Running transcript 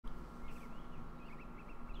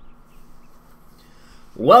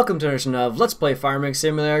Welcome to edition of Let's Play Farming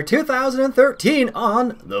Simulator 2013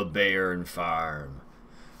 on the Bayern Farm.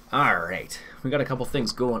 Alright, we got a couple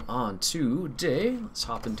things going on today. Let's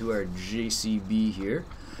hop into our JCB here.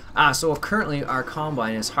 So currently our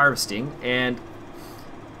combine is harvesting, and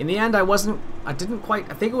in the end I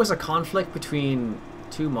think it was a conflict between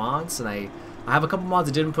two mods, and I have a couple mods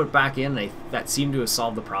that didn't put back in, and that seemed to have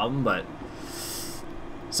solved the problem, but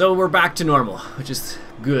so we're back to normal, which is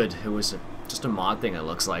good. It was just a mod thing, it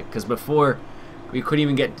looks like, because before we couldn't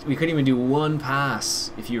even do one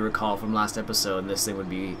pass, if you recall from last episode, and this thing would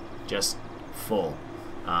be just full.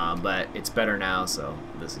 But it's better now, so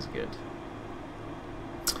this is good.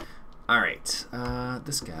 Alright,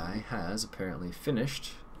 this guy has apparently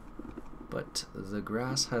finished, but the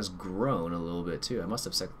grass has grown a little bit too. I must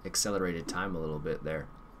have accelerated time a little bit there.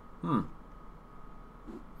 I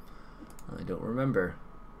don't remember.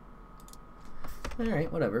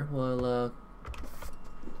 Alright, whatever.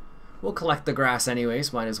 We'll collect the grass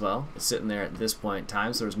anyways, might as well. It's sitting there at this point in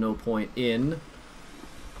time, so there's no point in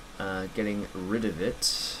getting rid of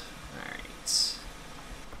it. Alright.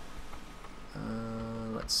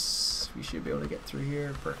 We should be able to get through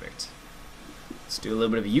here. Perfect. Let's do a little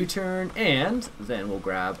bit of a U-turn, and then we'll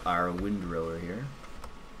grab our windrower here.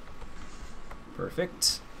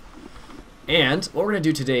 Perfect. And what we're gonna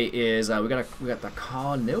do today is we got the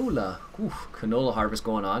canola harvest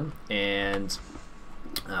going on, and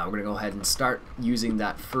we're gonna go ahead and start using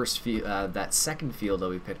that that second field that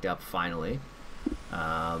we picked up finally,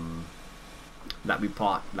 that we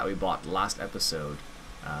bought last episode.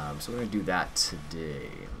 So we're gonna do that today.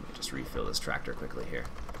 Let me just refill this tractor quickly here.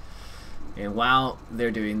 And while they're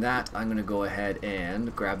doing that, I'm going to go ahead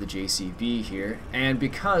and grab the JCB here. And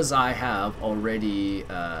because I have already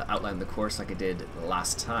outlined the course like I did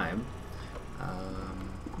last time,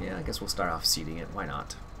 yeah, I guess we'll start off seeding it. Why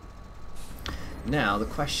not? Now, the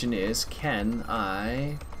question is, can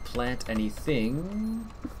I plant anything?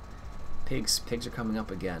 Pigs are coming up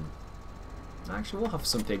again. Actually, we'll have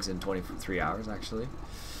some pigs in 23 hours, actually.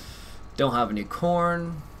 Don't have any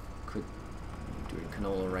corn. Could doing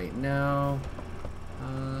canola right now.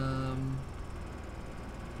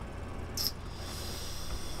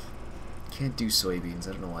 Can't do soybeans.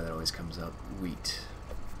 I don't know why that always comes up. Wheat.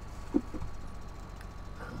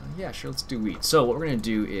 Yeah, sure. Let's do wheat. So what we're gonna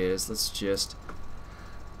do is let's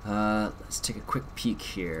take a quick peek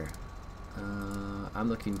here. I'm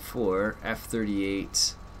looking for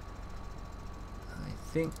F38. I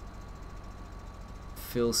think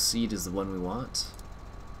fill seed is the one we want.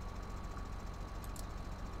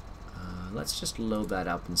 Let's just load that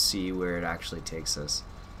up and see where it actually takes us.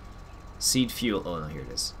 Seed fuel, oh no, here it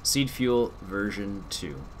is. Seed fuel version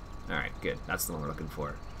 2. Alright, good. That's the one we're looking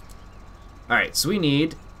for. Alright, so we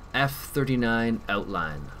need F39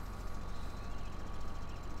 outline.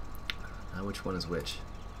 Which one is which?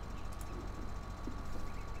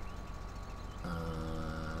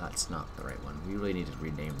 That's not the right one. We really need to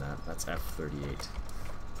rename that. That's F38.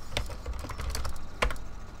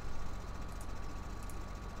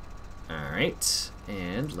 Alright,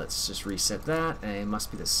 and let's just reset that, and it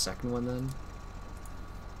must be the second one then.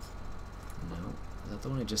 No, is that the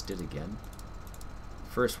one I just did again?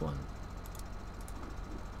 First one.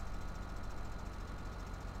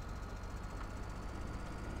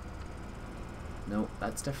 No,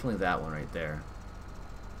 that's definitely that one right there.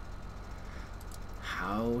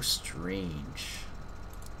 How strange.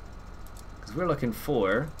 Because we're looking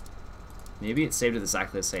for... Maybe it saved it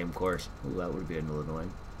exactly the same course. Ooh, that would be a little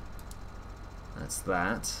annoying. That's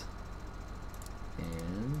that.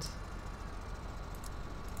 And...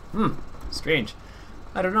 strange.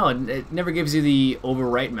 I don't know, it never gives you the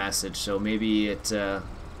overwrite message, so maybe it,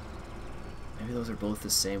 maybe those are both the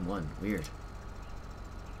same one. Weird.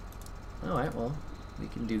 Alright, well, we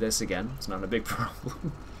can do this again. It's not a big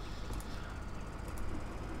problem.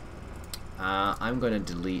 I'm going to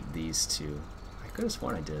delete these two. I could have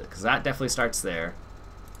sworn I did it, because that definitely starts there.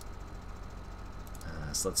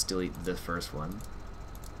 So let's delete the first one.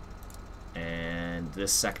 And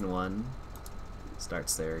this second one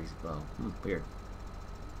starts there. Well, weird.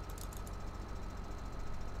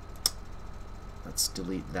 Let's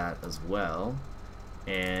delete that as well.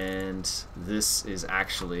 And this is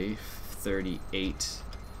actually 38.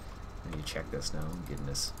 I need to check this now. I'm getting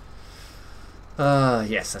this.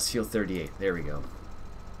 Yes, that's field 38. There we go.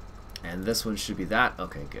 And this one should be that.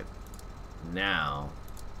 Okay, good. Now,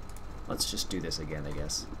 let's just do this again, I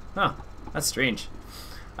guess. Huh, that's strange.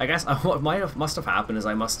 I guess what must have happened is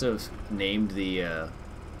I must have named the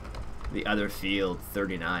other field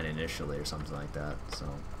 39 initially or something like that. So,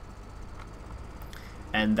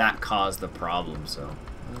 and that caused the problem. So,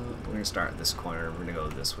 We're going to start at this corner. We're going to go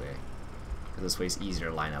this way. Because this way is easier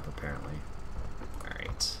to line up, apparently.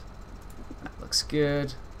 Alright. That looks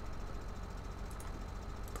good.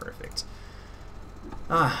 Perfect.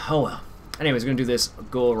 Oh well. Anyways, we're going to do this,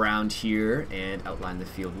 go around here and outline the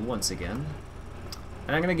field once again.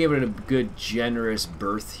 And I'm going to give it a good, generous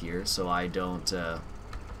berth here so I don't, so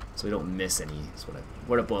we don't miss any. That's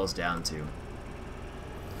what it boils down to.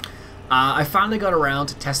 I finally got around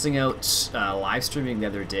to testing out live streaming the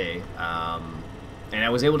other day, and I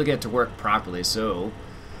was able to get it to work properly, so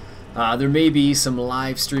there may be some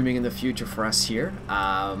live streaming in the future for us here.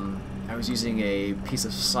 I was using a piece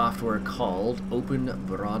of software called Open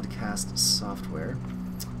Broadcast Software,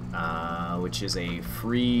 which is a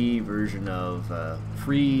free version of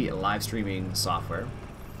free live streaming software.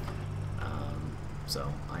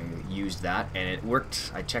 So I used that and it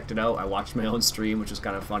worked. I checked it out. I watched my own stream, which was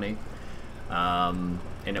kind of funny, and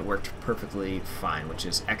it worked perfectly fine, which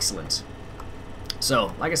is excellent.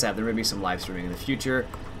 So, like I said, there may be some live streaming in the future.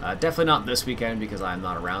 Definitely not this weekend because I'm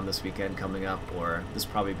not around this weekend coming up, or this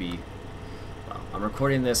will probably be. Well, I'm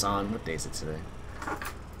recording this on, what day is it today?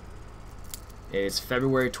 It's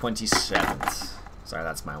February 27th. Sorry,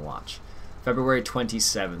 that's my watch. February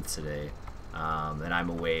 27th today. And I'm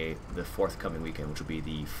away the forthcoming weekend, which will be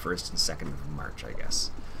the 1st and 2nd of March, I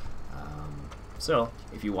guess. So,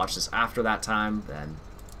 if you watch this after that time, then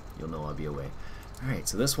you'll know I'll be away. Alright,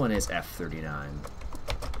 so this one is F39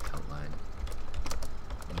 outline.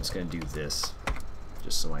 I'm just going to do this,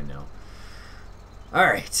 just so I know.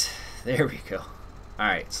 Alright, there we go.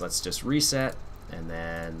 Alright, so let's just reset and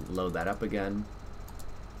then load that up again.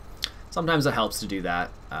 Sometimes it helps to do that,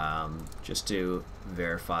 just to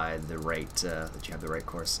verify the right, that you have the right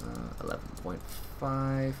course.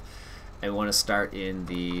 11.5. And we want to start in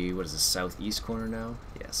the, what is this, southeast corner now?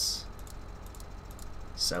 Yes.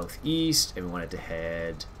 Southeast, and we want it to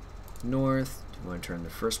head north. Do you want to turn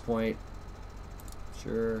the first point?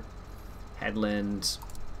 Sure. Headland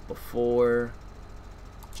before.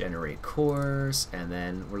 Generate course, and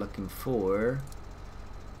then we're looking for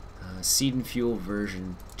Seed and Fuel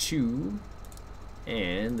version 2,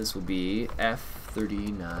 and this will be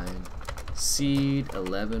F39 seed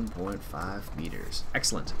 11.5 meters.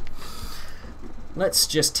 Excellent. Let's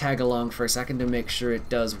just tag along for a second to make sure it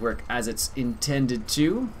does work as it's intended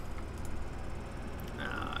to.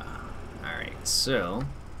 Alright, so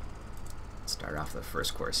let's start off the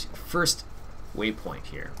first course. First waypoint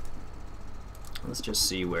here. Let's just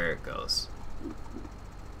see where it goes.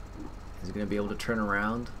 Is it going to be able to turn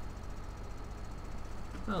around?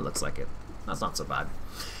 Oh, looks like it. That's not so bad.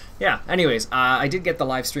 Yeah, anyways, I did get the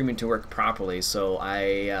live streaming to work properly, so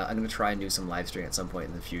I'm going to try and do some live streaming at some point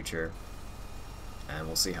in the future. And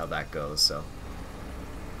we'll see how that goes, so.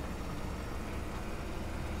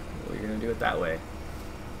 Well, you're going to do it that way.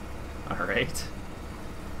 Alright.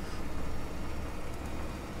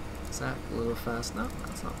 Is that a little fast? No,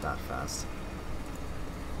 that's not that fast.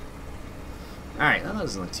 Alright, that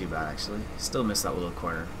doesn't look too bad, actually. Still missed that little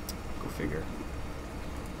corner. Go figure.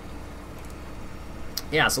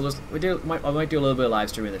 Yeah, so I might do a little bit of live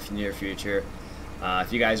streaming in the near future.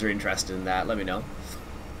 If you guys are interested in that, let me know.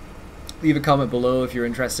 Leave a comment below if you're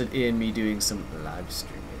interested in me doing some live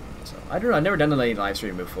streaming. So I don't know, I've never done any live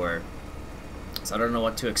streaming before, so I don't know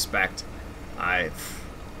what to expect. I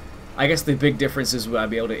guess the big difference is I'll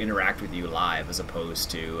be able to interact with you live as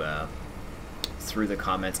opposed to through the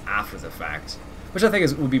comments after the fact, which I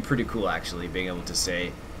think would be pretty cool, actually, being able to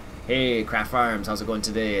say, hey, Craft Farms, how's it going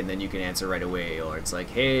today? And then you can answer right away. Or it's like,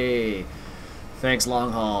 hey, thanks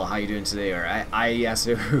Long Haul, how you doing today? Or yes,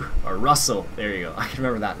 or Russell, there you go, I can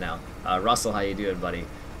remember that now. Russell, how you doing, buddy?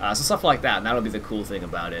 So stuff like that, and that'll be the cool thing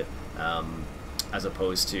about it, as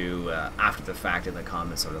opposed to after the fact in the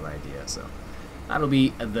comments sort of idea. So that'll be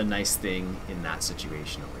the nice thing in that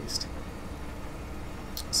situation, at least.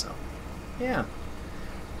 So, yeah.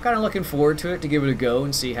 Kind of looking forward to it, to give it a go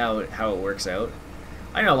and see how it works out.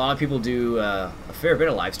 I know a lot of people do a fair bit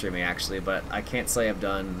of live streaming, actually, but I can't say I've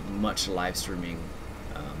done much live streaming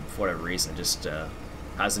for whatever reason. It just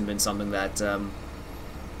hasn't been something that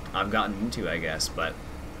I've gotten into, I guess, but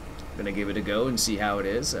I'm going to give it a go and see how it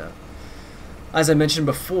is. As I mentioned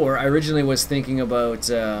before, I originally was thinking about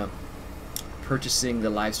purchasing the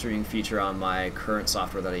live streaming feature on my current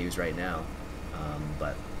software that I use right now,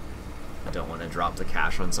 but I don't want to drop the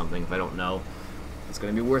cash on something if I don't know if it's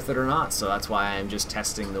going to be worth it or not. So that's why I'm just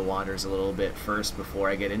testing the waters a little bit first before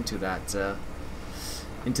I get into that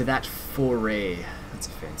foray. That's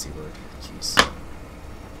a fancy word. Jeez.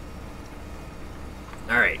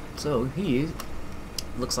 All right, so he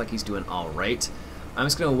looks like he's doing all right. I'm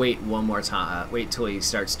just gonna wait one more time. Wait till he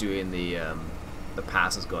starts doing the the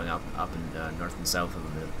passes going up and north and south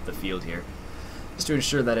of the field here, just to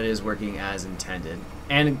ensure that it is working as intended.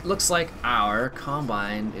 And it looks like our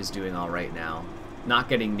combine is doing all right now. Not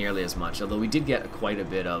getting nearly as much, although we did get quite a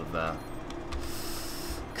bit of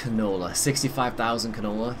canola. 65,000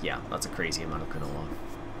 canola. Yeah, that's a crazy amount of canola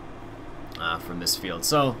from this field.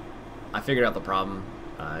 So I figured out the problem.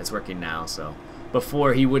 It's working now. So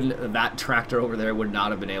before he wouldn't, that tractor over there would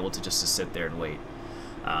not have been able to just sit there and wait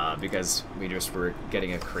because we just were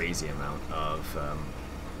getting a crazy amount of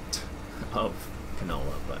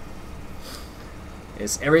canola. But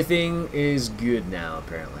everything is good now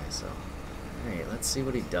apparently. So. Alright, let's see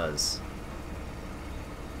what he does.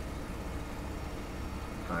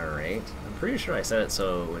 Alright, I'm pretty sure I set it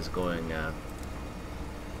so it was going,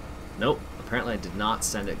 nope, apparently I did not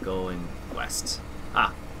send it going west.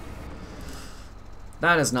 Ah.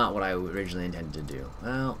 That is not what I originally intended to do.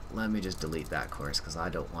 Well, let me just delete that course, because I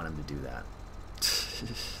don't want him to do that.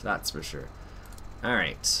 That's for sure.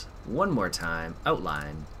 Alright, one more time,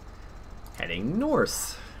 outline, heading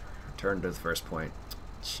north. Return to the first point.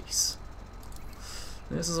 Jeez.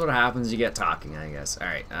 This is what happens, you get talking, I guess.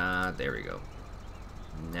 Alright, there we go.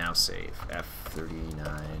 Now save.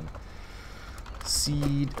 F39.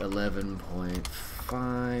 Seed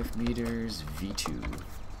 11.5 meters, V2.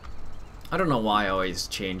 I don't know why I always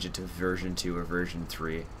change it to version 2 or version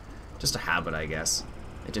 3. Just a habit, I guess.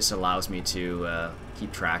 It just allows me to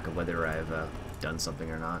keep track of whether I've done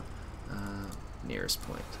something or not. Nearest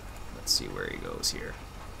point. Let's see where he goes here.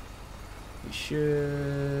 We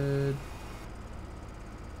should...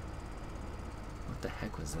 What the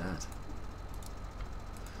heck was that?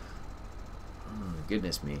 Oh,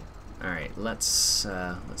 goodness me. Alright, let's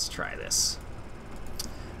try this.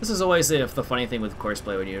 This is always the funny thing with course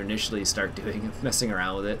play when you initially start messing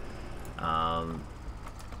around with it.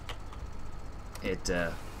 It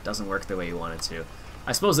doesn't work the way you want it to.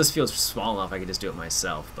 I suppose this field's small enough I could just do it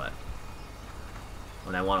myself, but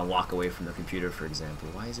when I want to walk away from the computer, for example,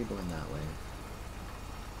 why is he going that way?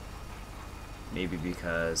 Maybe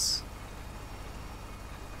because...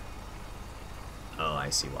 Oh, I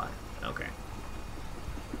see why. Okay.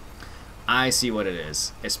 I see what it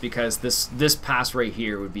is. It's because this pass right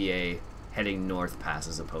here would be a heading north pass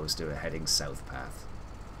as opposed to a heading south path.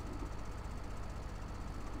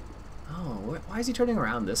 Oh, why is he turning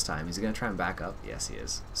around this time? Is he going to try and back up? Yes, he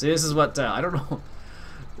is. See, this is what, I don't know.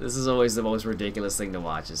 This is always the most ridiculous thing to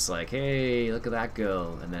watch. It's like, hey, look at that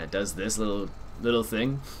go. And then it does this little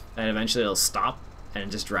thing, and eventually it'll stop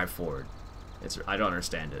and just drive forward. I don't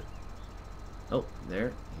understand it. Oh,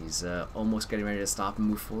 there. He's almost getting ready to stop and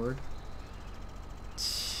move forward.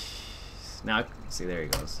 Now, see, there he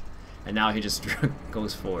goes. And now he just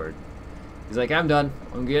goes forward. He's like, I'm done.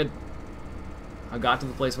 I'm good. I got to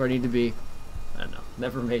the place where I need to be. I don't know.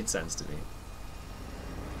 Never made sense to me.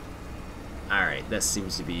 Alright, this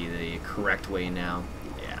seems to be the correct way now.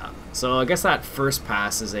 Yeah. So I guess that first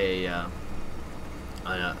pass is a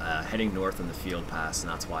heading north in the field pass,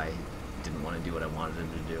 and that's why he didn't want to do what I wanted him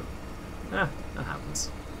to do. That happens.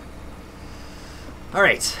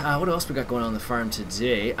 Alright, what else we got going on the farm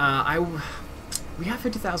today? We have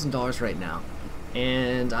 $50,000 right now,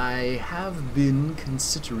 and I have been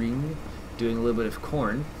considering doing a little bit of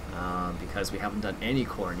corn, because we haven't done any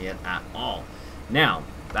corn yet at all. Now,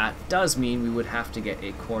 that does mean we would have to get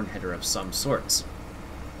a corn header of some sorts.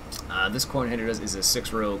 This corn header is a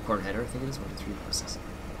 6-row corn header. I think it is 1, 2, 3, 4, 6. I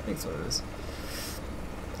think that's what it is.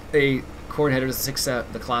 A corn header is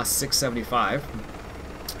the class 675.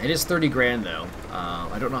 It is 30 grand though.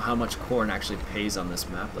 I don't know how much corn actually pays on this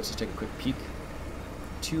map. Let's just take a quick peek.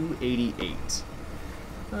 288.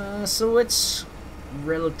 So it's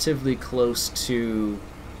relatively close to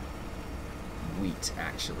wheat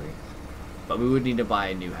actually. But we would need to buy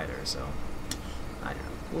a new header, so I don't know.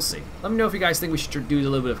 We'll see. Let me know if you guys think we should do a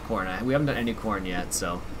little bit of corn. We haven't done any corn yet,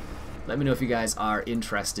 so let me know if you guys are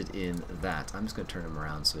interested in that. I'm just going to turn him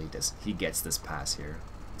around so he gets this pass here.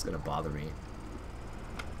 It's going to bother me.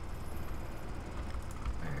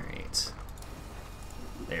 Alright.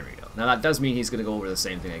 There we go. Now that does mean he's going to go over the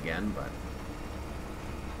same thing again, but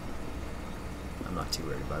I'm not too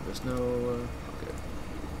worried about it. There's no... okay.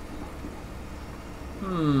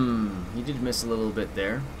 He did miss a little bit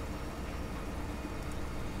there.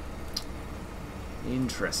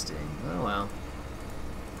 Interesting. Oh well.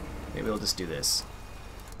 Maybe we'll just do this.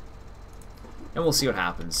 And we'll see what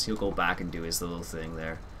happens. He'll go back and do his little thing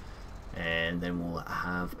there. And then we'll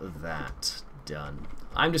have that done.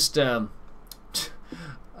 I'm just, that's what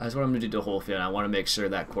I'm going to do the whole field. I want to make sure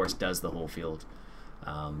that course does the whole field.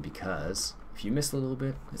 Because if you miss a little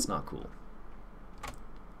bit, it's not cool.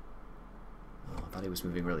 thought he was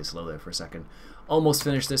moving really slow there for a second. Almost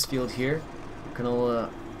finished this field here. Canola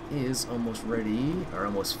is almost ready, or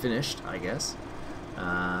almost finished, I guess.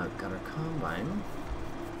 Got our combine.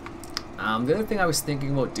 The other thing I was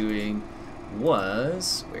thinking about doing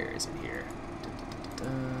was, where is it here?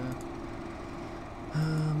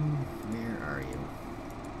 Where are you?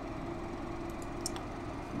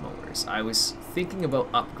 Mowers. I was thinking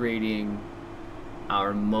about upgrading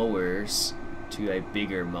our mowers to a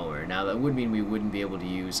bigger mower. Now that would mean we wouldn't be able to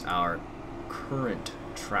use our current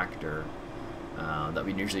tractor that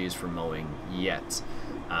we usually use for mowing yet.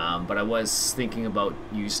 But I was thinking about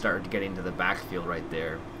you start getting to the backfield right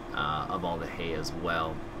there of all the hay as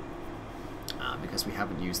well, because we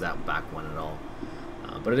haven't used that back one at all.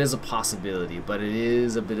 But it is a possibility, but it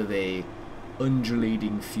is a bit of a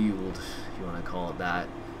undulating field, if you want to call it that.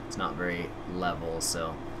 It's not very level,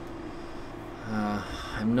 so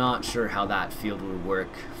I'm not sure how that field would work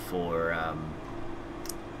for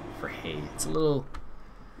hay. It's a little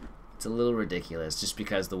ridiculous just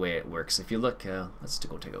because the way it works. If you look, let's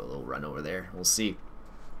go take a little run over there. We'll see.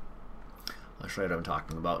 I'll show you what I'm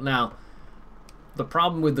talking about. Now, the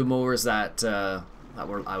problem with the mowers that I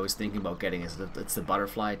was thinking about getting is it's the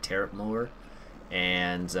butterfly tear-up mower,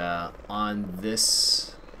 and on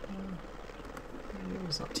this,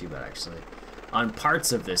 it's not too bad actually. On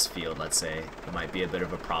parts of this field, let's say, it might be a bit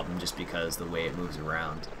of a problem just because the way it moves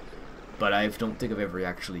around. But I don't think I've ever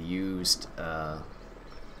actually used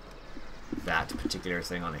that particular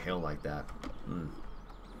thing on a hill like that.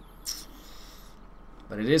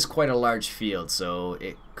 But it is quite a large field, so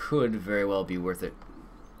it could very well be worth it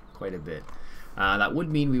quite a bit. That would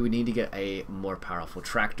mean we would need to get a more powerful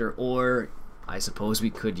tractor, or I suppose we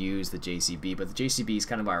could use the JCB, but the JCB is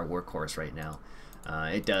kind of our workhorse right now.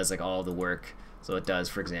 It does like all the work, so it does,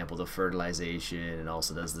 for example, the fertilization, and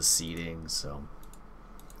also does the seeding, so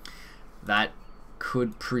that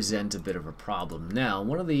could present a bit of a problem. Now,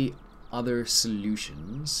 one of the other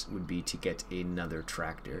solutions would be to get another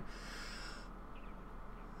tractor.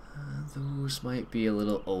 Those might be a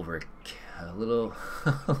little overkill, a little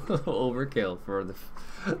overkill for the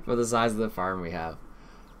size of the farm we have.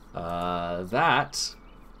 That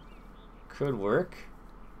could work.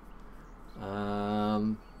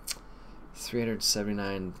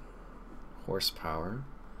 379 horsepower,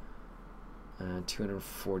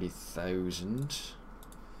 240,000.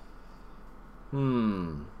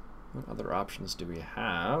 What other options do we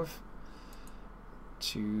have?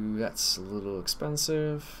 That's a little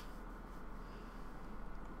expensive.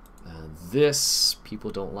 This people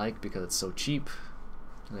don't like because it's so cheap,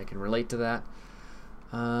 and I can relate to that.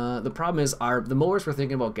 The problem is the mowers we're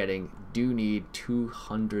thinking about getting do need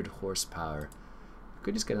 200 horsepower. We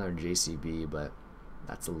could just get another JCB, but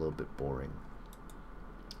that's a little bit boring.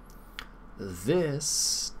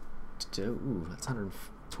 This, ooh, that's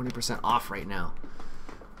 120% off right now.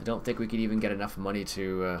 I don't think we could even get enough money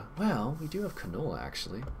to, well, we do have canola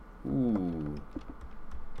actually. Ooh.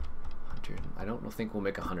 100. I don't think we'll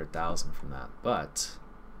make 100,000 from that, but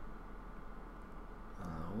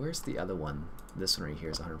where's the other one? This one right here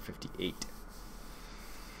is 158.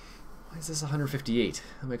 Why is this 158?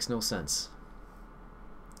 That makes no sense.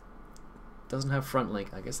 Doesn't have front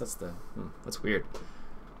link. I guess that's the, that's weird.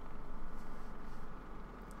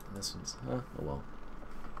 This one's, oh well.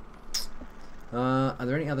 Are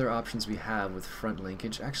there any other options we have with front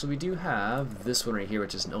linkage? Actually, we do have this one right here,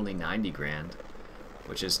 which is only 90 grand,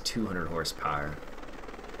 which is 200 horsepower.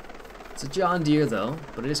 It's a John Deere though,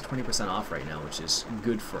 but it is 20% off right now, which is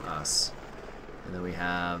good for us. And then we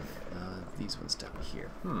have these ones down here.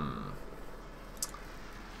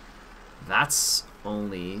 That's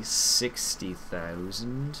only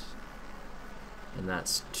 60,000, and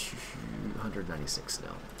that's 296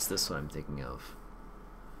 now. It's this one I'm thinking of.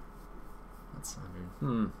 That's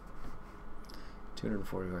 100.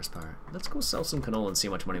 240 horsepower. Let's go sell some canola and see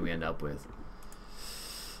how much money we end up with.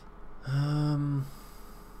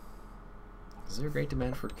 Is there a great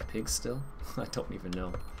demand for pigs still? I don't even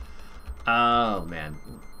know. Oh man,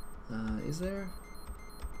 is there?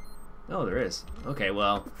 Oh, there is. Okay,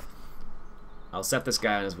 well, I'll set this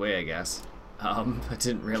guy on his way, I guess. I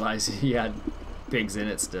didn't realize he had pigs in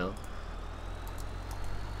it still.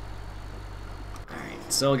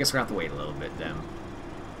 Alright, so I guess we're gonna have to wait a little bit then.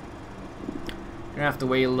 We're gonna have to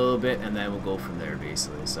wait a little bit and then we'll go from there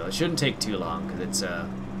basically. So it shouldn't take too long because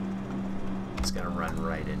it's gonna run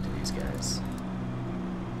right into these guys.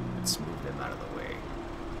 Let's move them out of the way.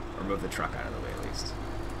 Or move the truck out of the way at least.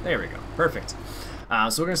 There we go. Perfect.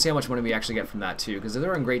 So we're going to see how much money we actually get from that too, because if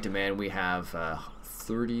they're in great demand, we have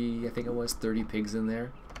 30, I think it was, 30 pigs in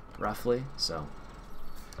there, roughly. So,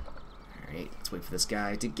 alright, let's wait for this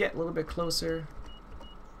guy to get a little bit closer.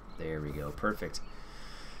 There we go. Perfect.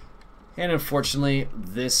 And unfortunately,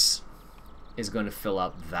 this is going to fill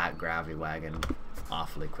up that gravity wagon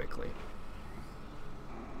awfully quickly.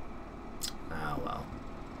 Ah, well.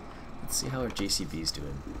 Let's see how our JCB's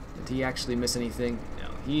doing. Did he actually miss anything? No,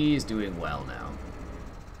 he's doing well now.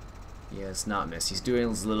 He has not missed. He's doing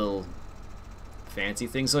his little fancy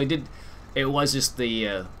thing. So he did. It was just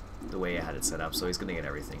the way I had it set up. So he's gonna get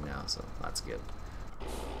everything now. So that's good.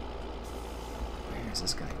 Where's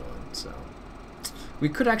this guy going? So we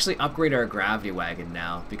could actually upgrade our gravity wagon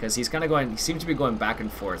now because he's kind of going. He seems to be going back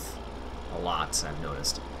and forth a lot. I've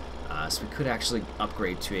noticed. So we could actually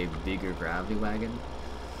upgrade to a bigger gravity wagon.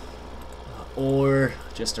 Or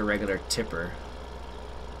just a regular tipper.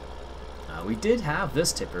 We did have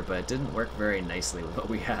this tipper, but it didn't work very nicely with what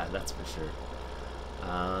we had, that's for sure.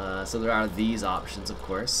 So there are these options, of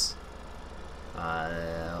course.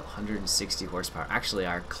 160 horsepower. Actually,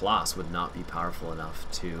 our Claas would not be powerful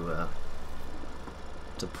enough to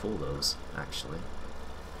pull those, actually.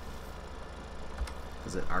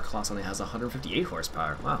 Because our Claas only has 158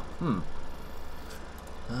 horsepower. Wow.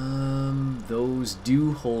 Those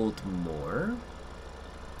do hold more.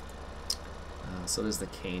 So does the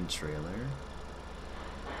cane trailer.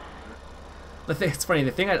 The thing, it's funny.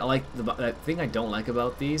 The thing the thing I don't like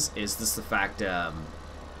about these is just the fact they're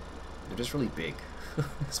just really big.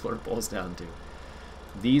 That's what it boils down to.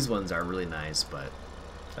 These ones are really nice, but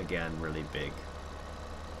again, really big.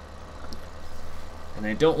 And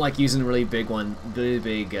I don't like using really big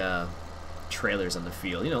trailers on the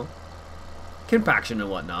field. You know, compaction and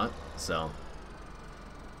whatnot. So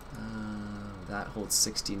that holds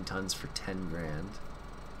 16 tons for 10 grand.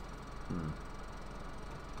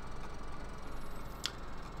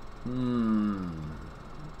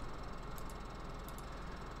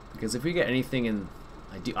 Because if we get anything in,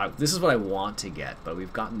 this is what I want to get, but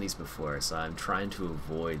we've gotten these before, so I'm trying to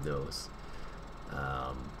avoid those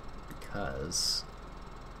because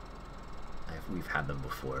we've had them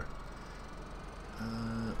before.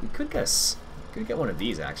 We could get one of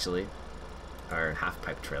these actually, our half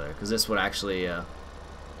pipe trailer, because this would actually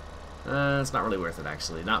it's not really worth it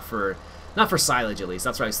actually. Not for silage at least.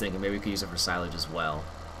 That's what I was thinking. Maybe we could use it for silage as well.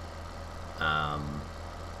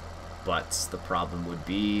 But the problem would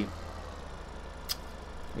be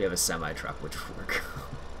we have a semi truck which would work.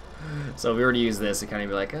 So if we were to use this, it kind of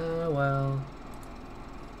be like, oh well,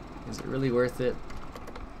 is it really worth it?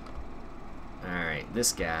 All right,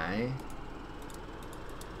 this guy.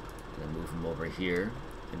 Gonna move him over here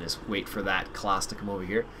and just wait for that Claas to come over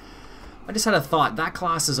here. I just had a thought. That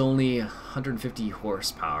Claas is only 150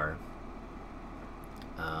 horsepower.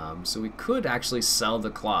 So we could actually sell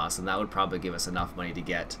the Claas, and that would probably give us enough money to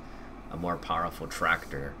get a more powerful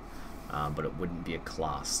tractor. But it wouldn't be a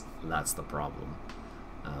Claas. That's the problem.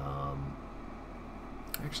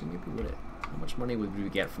 Actually, maybe would it? How much money would we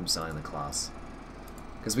get from selling the Claas?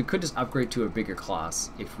 Because we could just upgrade to a bigger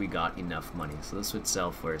Claas if we got enough money. So this would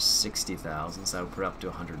sell for 60,000, so that would put up to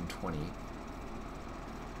 120.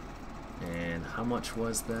 And how much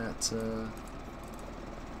was that?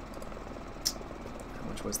 How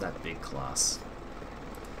much was that big Claas?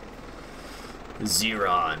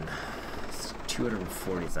 Zeron,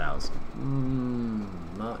 240,000.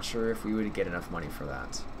 Not sure if we would get enough money for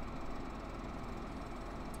that.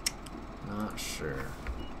 Not sure.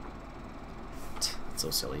 So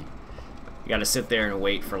silly. You gotta sit there and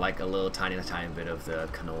wait for like a little tiny bit of the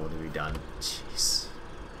canola to be done. Jeez.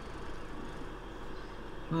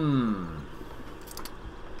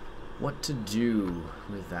 What to do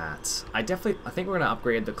with that? I think we're gonna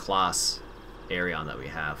upgrade the Claas Arion that we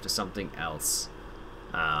have to something else.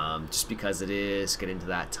 Just because it is getting to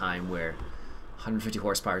that time where 150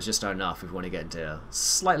 horsepower is just not enough if we want to get into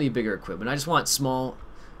slightly bigger equipment. I just want small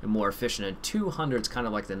and more efficient, and 200 is kind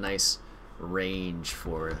of like the nice range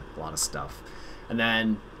for a lot of stuff. And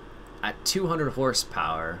then at 200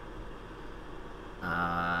 horsepower,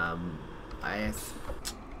 oops,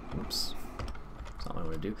 that's not what I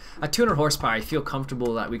want to do. At 200 horsepower, I feel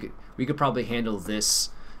comfortable that we could probably handle this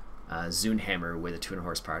Zune hammer with a 200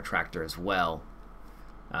 horsepower tractor as well.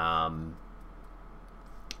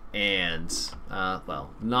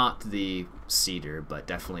 Well, not the Cedar, but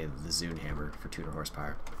definitely the Zune hammer for 200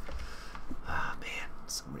 horsepower. Ah, man,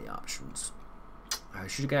 so many options. I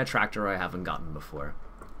should get a tractor I haven't gotten before,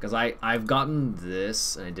 because I've gotten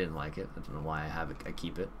this and I didn't like it. I don't know why I have it. I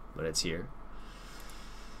keep it, but it's here.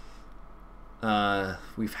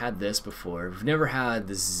 We've had this before. We've never had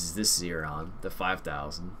this Xeron, the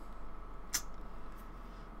 5000.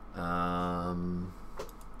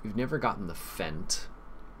 We've never gotten the Fendt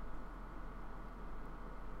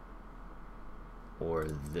or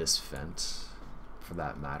this Fendt for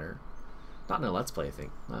that matter. Not in a Let's Play, I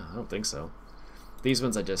think. I don't think so. These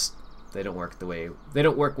ones they don't work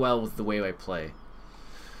well with the way I play.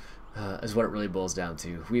 Is what it really boils down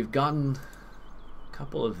to. We've gotten a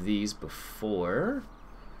couple of these before.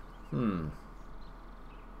 We've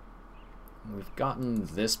gotten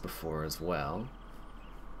this before as well.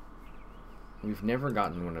 We've never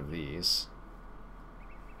gotten one of these.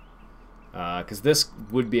 Because this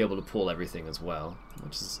would be able to pull everything as well.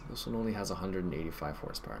 This one only has 185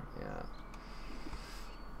 horsepower. Yeah.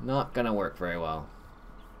 Not gonna work very well.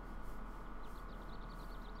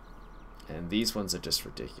 And these ones are just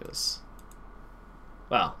ridiculous.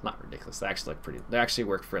 Well, not ridiculous. They actually look pretty. They actually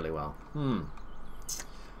work fairly well.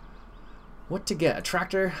 What to get? A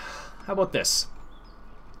tractor? How about this?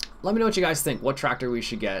 Let me know what you guys think. What tractor we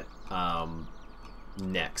should get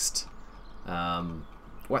next?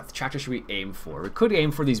 What tractor should we aim for? We could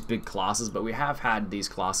aim for these big Colossus, but we have had these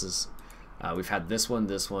Colossus. We've had this one,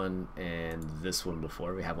 and this one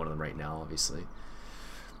before. We have one of them right now, obviously.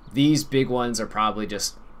 These big ones are probably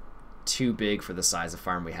just too big for the size of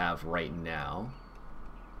farm we have right now.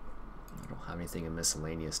 I don't have anything in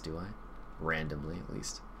miscellaneous, do I? Randomly, at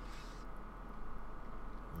least.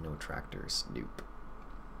 No tractors. Nope.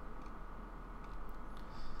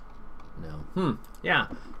 No. Yeah.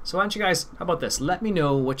 So why don't you guys, how about this? Let me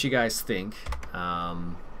know what you guys think.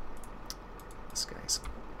 This guy's.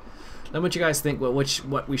 Let me know what you guys think.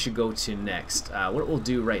 What we should go to next. What we'll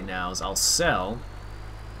do right now is I'll sell.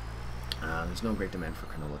 There's no great demand for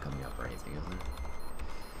canola coming up or anything, is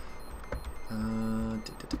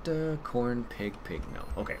there? Corn, pig. No.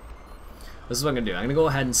 Okay. This is what I'm gonna do. I'm gonna go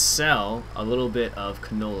ahead and sell a little bit of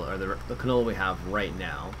canola, or the canola we have right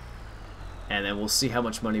now. And then we'll see how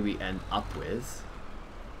much money we end up with.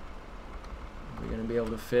 We're going to be able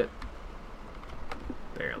to fit?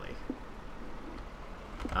 Barely.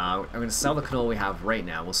 I'm going to sell the canola we have right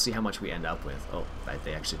now. We'll see how much we end up with. Oh,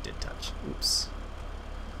 they actually did touch. Oops.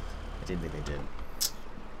 I didn't think they did.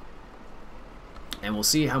 And we'll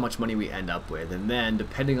see how much money we end up with. And then,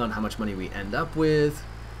 depending on how much money we end up with,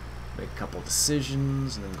 make a couple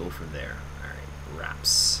decisions, and then go from there. Alright,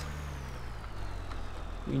 wraps.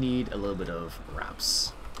 We need a little bit of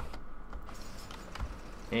wraps.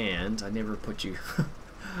 And I never put you...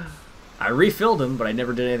 I refilled them, but I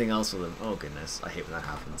never did anything else with them. Oh goodness, I hate when that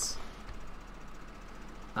happens.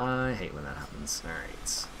 I hate when that happens.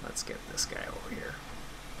 Alright, let's get this guy over here.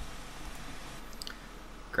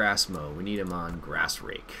 Grass mow. We need him on grass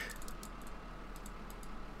rake.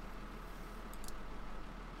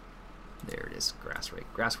 There it is, grass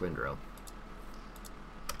rake. Grass windrow.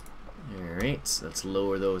 Alright, so let's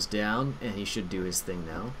lower those down, and he should do his thing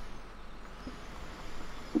now.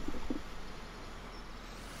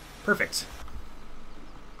 Perfect.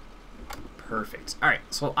 Perfect. Alright,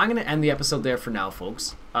 so I'm going to end the episode there for now,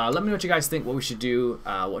 folks. Let me know what you guys think, what we should do,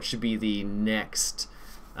 what should be the next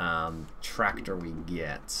tractor we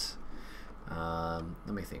get. Let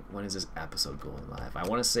me think, when is this episode going live? I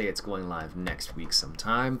want to say it's going live next week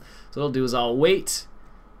sometime. So what I'll do is I'll wait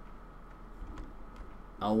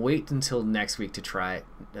until next week to try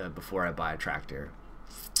it before I buy a tractor.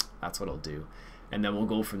 That's what I'll do. And then we'll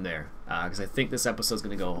go from there. Because I think this episode's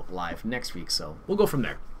going to go live next week, so we'll go from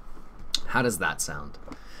there. How does that sound?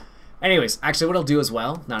 Anyways, actually what I'll do as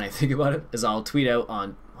well, now that I think about it, is I'll tweet out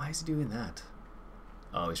on... Why is he doing that?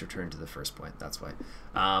 Oh, he's returned to the first point, that's why.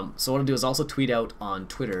 So what I'll do is also tweet out on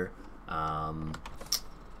Twitter, and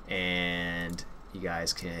you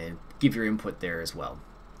guys can give your input there as well.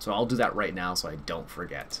 So I'll do that right now so I don't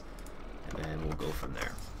forget. And then we'll go from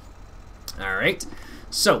there. Alright,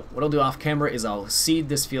 so what I'll do off camera is I'll seed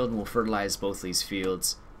this field and we'll fertilize both these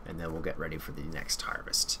fields, and then we'll get ready for the next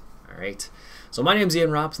harvest. Alright, so my name's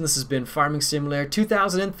Ian Rops, and this has been Farming Simulator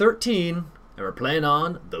 2013, and we're playing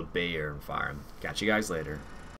on the Bayern Farm. Catch you guys later.